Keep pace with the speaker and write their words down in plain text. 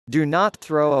Do not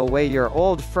throw away your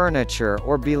old furniture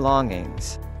or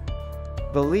belongings.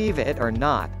 Believe it or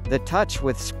not, the touch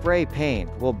with spray paint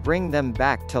will bring them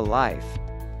back to life.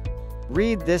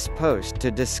 Read this post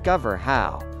to discover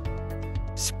how.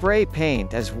 Spray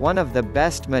paint is one of the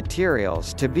best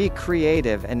materials to be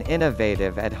creative and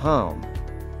innovative at home.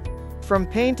 From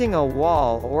painting a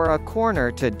wall or a corner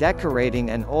to decorating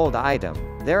an old item,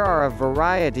 there are a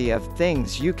variety of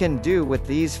things you can do with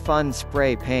these fun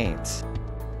spray paints.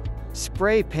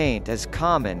 Spray paint is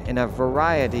common in a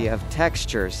variety of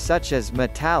textures such as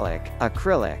metallic,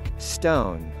 acrylic,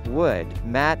 stone, wood,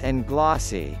 matte and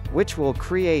glossy, which will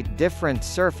create different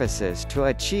surfaces to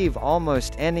achieve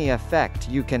almost any effect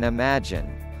you can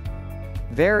imagine.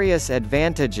 Various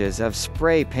advantages of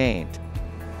spray paint.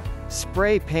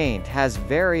 Spray paint has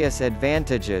various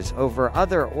advantages over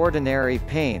other ordinary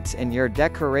paints in your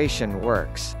decoration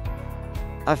works.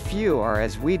 A few are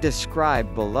as we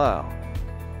describe below.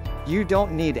 You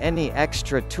don't need any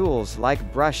extra tools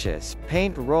like brushes,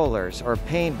 paint rollers or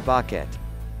paint bucket.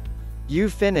 You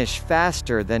finish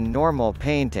faster than normal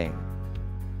painting.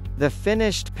 The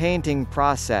finished painting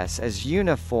process is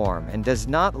uniform and does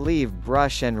not leave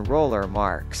brush and roller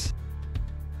marks.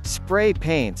 Spray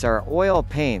paints are oil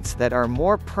paints that are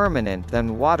more permanent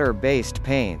than water-based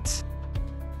paints.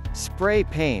 Spray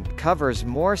paint covers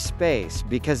more space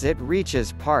because it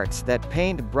reaches parts that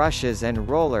paint brushes and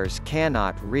rollers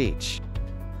cannot reach.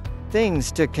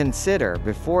 Things to consider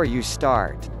before you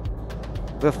start.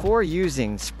 Before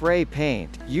using spray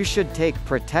paint, you should take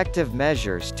protective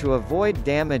measures to avoid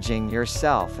damaging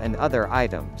yourself and other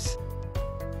items.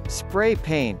 Spray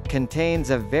paint contains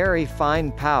a very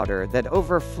fine powder that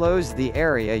overflows the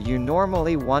area you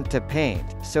normally want to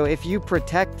paint, so if you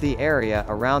protect the area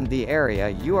around the area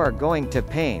you are going to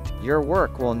paint, your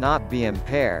work will not be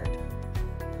impaired.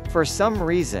 For some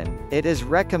reason, it is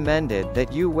recommended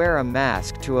that you wear a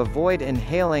mask to avoid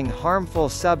inhaling harmful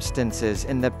substances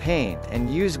in the paint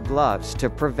and use gloves to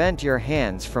prevent your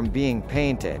hands from being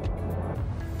painted.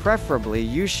 Preferably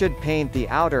you should paint the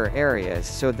outer areas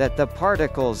so that the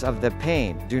particles of the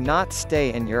paint do not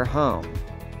stay in your home.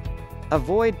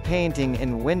 Avoid painting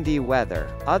in windy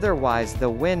weather, otherwise the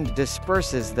wind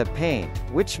disperses the paint,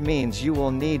 which means you will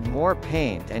need more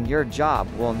paint and your job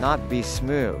will not be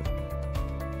smooth.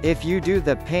 If you do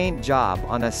the paint job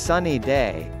on a sunny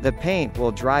day, the paint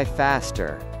will dry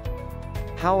faster.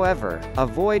 However,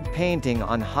 avoid painting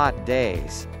on hot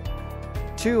days.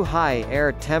 Too high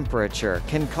air temperature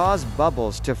can cause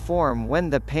bubbles to form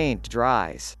when the paint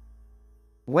dries.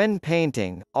 When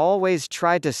painting, always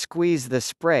try to squeeze the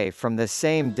spray from the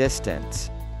same distance.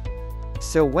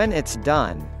 So when it's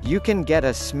done, you can get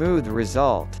a smooth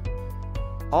result.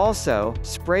 Also,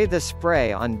 spray the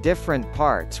spray on different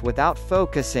parts without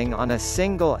focusing on a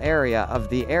single area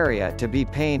of the area to be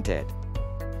painted.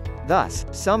 Thus,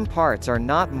 some parts are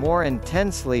not more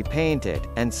intensely painted,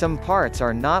 and some parts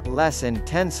are not less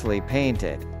intensely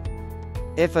painted.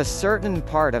 If a certain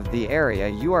part of the area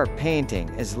you are painting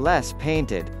is less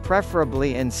painted,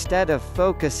 preferably instead of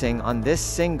focusing on this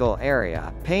single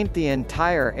area, paint the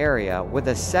entire area with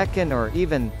a second or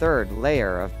even third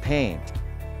layer of paint.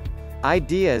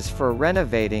 Ideas for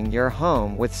renovating your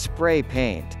home with spray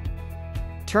paint.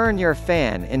 Turn your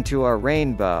fan into a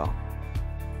rainbow.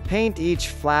 Paint each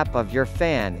flap of your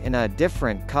fan in a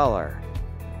different color.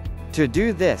 To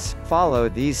do this, follow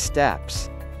these steps.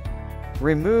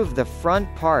 Remove the front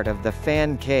part of the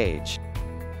fan cage.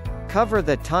 Cover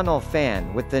the tunnel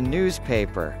fan with the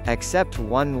newspaper, except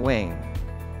one wing.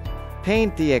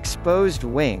 Paint the exposed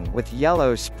wing with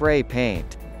yellow spray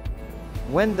paint.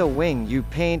 When the wing you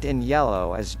paint in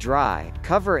yellow is dry,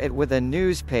 cover it with a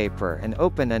newspaper and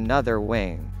open another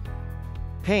wing.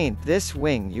 Paint this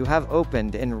wing you have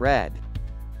opened in red.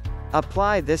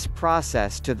 Apply this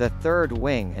process to the third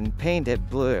wing and paint it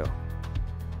blue.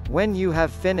 When you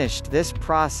have finished this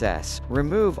process,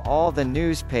 remove all the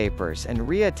newspapers and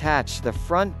reattach the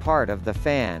front part of the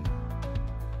fan.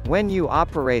 When you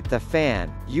operate the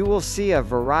fan, you will see a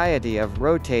variety of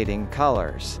rotating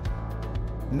colors.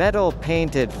 Metal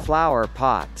painted flower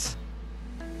pots.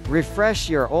 Refresh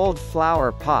your old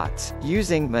flower pots,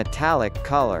 using metallic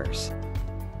colors.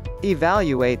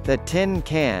 Evaluate the tin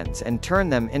cans and turn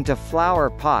them into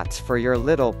flower pots for your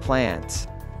little plants.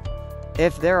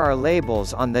 If there are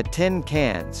labels on the tin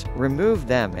cans, remove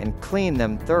them and clean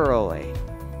them thoroughly.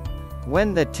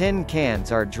 When the tin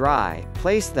cans are dry,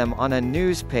 place them on a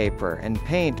newspaper and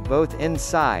paint both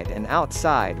inside and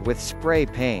outside with spray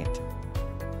paint.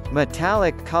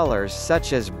 Metallic colors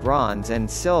such as bronze and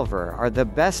silver are the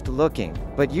best looking,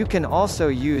 but you can also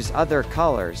use other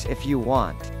colors if you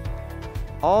want.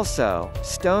 Also,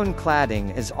 stone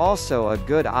cladding is also a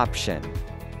good option.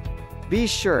 Be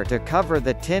sure to cover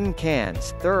the tin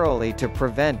cans thoroughly to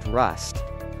prevent rust.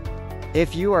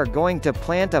 If you are going to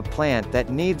plant a plant that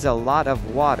needs a lot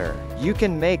of water, you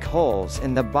can make holes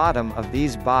in the bottom of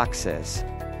these boxes.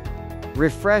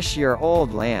 Refresh your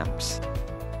old lamps.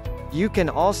 You can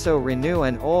also renew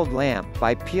an old lamp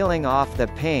by peeling off the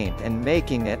paint and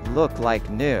making it look like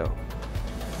new.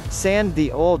 Sand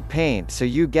the old paint so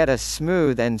you get a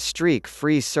smooth and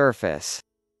streak-free surface.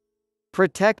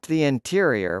 Protect the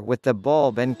interior with the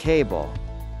bulb and cable.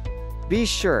 Be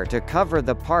sure to cover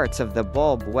the parts of the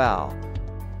bulb well.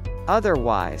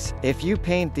 Otherwise, if you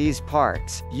paint these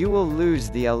parts, you will lose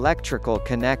the electrical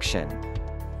connection.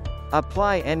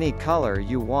 Apply any color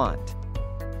you want.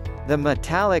 The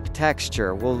metallic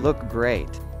texture will look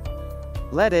great.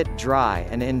 Let it dry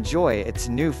and enjoy its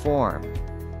new form.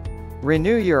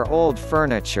 Renew your old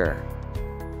furniture.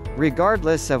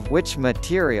 Regardless of which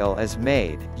material is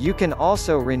made, you can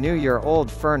also renew your old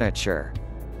furniture.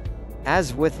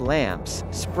 As with lamps,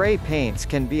 spray paints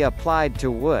can be applied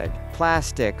to wood,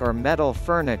 plastic or metal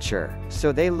furniture,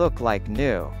 so they look like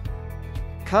new.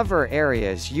 Cover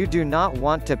areas you do not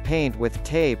want to paint with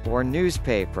tape or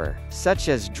newspaper, such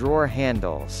as drawer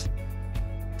handles.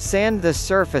 Sand the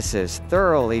surfaces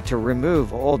thoroughly to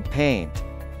remove old paint.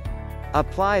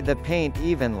 Apply the paint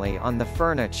evenly on the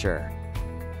furniture.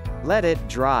 Let it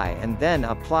dry and then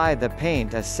apply the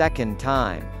paint a second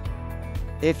time.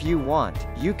 If you want,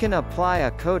 you can apply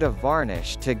a coat of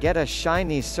varnish to get a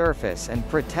shiny surface and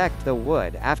protect the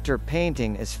wood after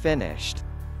painting is finished.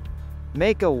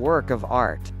 Make a work of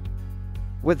art.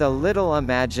 With a little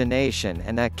imagination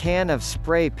and a can of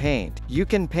spray paint, you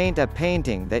can paint a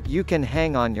painting that you can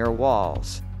hang on your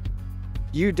walls.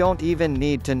 You don't even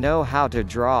need to know how to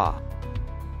draw.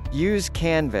 Use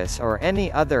canvas or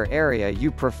any other area you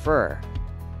prefer.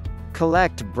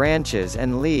 Collect branches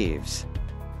and leaves.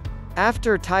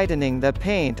 After tightening the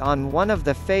paint on one of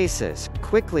the faces,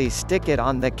 quickly stick it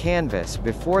on the canvas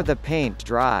before the paint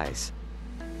dries.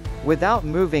 Without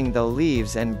moving the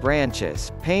leaves and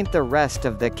branches, paint the rest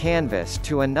of the canvas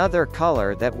to another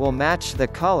color that will match the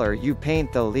color you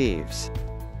paint the leaves.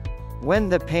 When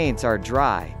the paints are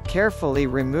dry, carefully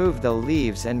remove the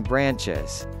leaves and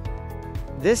branches.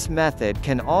 This method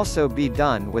can also be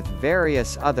done with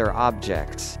various other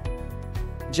objects.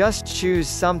 Just choose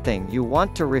something you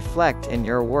want to reflect in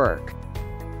your work.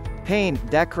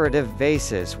 Paint decorative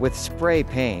vases with spray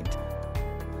paint.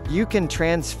 You can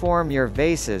transform your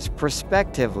vases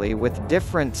prospectively with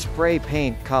different spray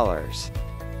paint colors.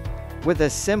 With a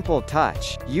simple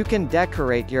touch, you can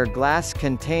decorate your glass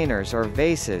containers or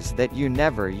vases that you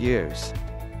never use.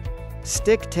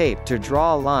 Stick tape to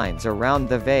draw lines around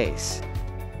the vase.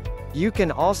 You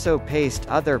can also paste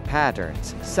other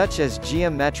patterns, such as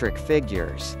geometric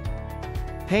figures.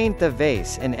 Paint the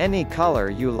vase in any color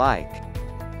you like.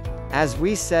 As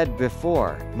we said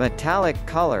before, metallic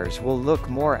colors will look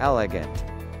more elegant.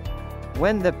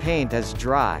 When the paint is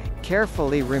dry,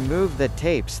 carefully remove the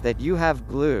tapes that you have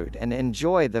glued and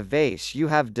enjoy the vase you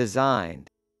have designed.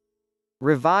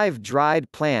 Revive dried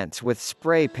plants with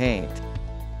spray paint.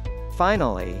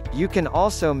 Finally, you can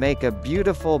also make a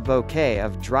beautiful bouquet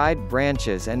of dried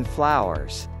branches and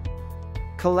flowers.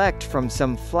 Collect from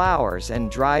some flowers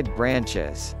and dried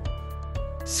branches.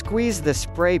 Squeeze the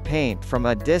spray paint from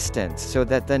a distance so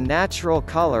that the natural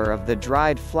color of the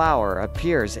dried flower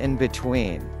appears in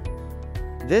between.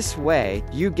 This way,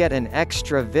 you get an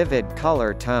extra vivid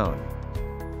color tone.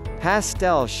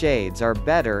 Pastel shades are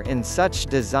better in such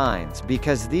designs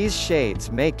because these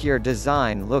shades make your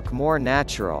design look more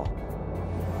natural.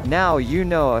 Now you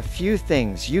know a few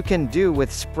things you can do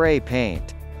with spray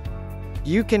paint.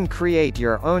 You can create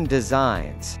your own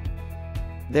designs.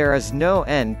 There is no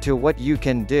end to what you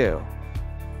can do.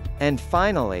 And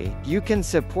finally, you can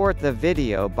support the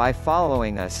video by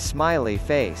following us smiley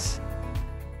face.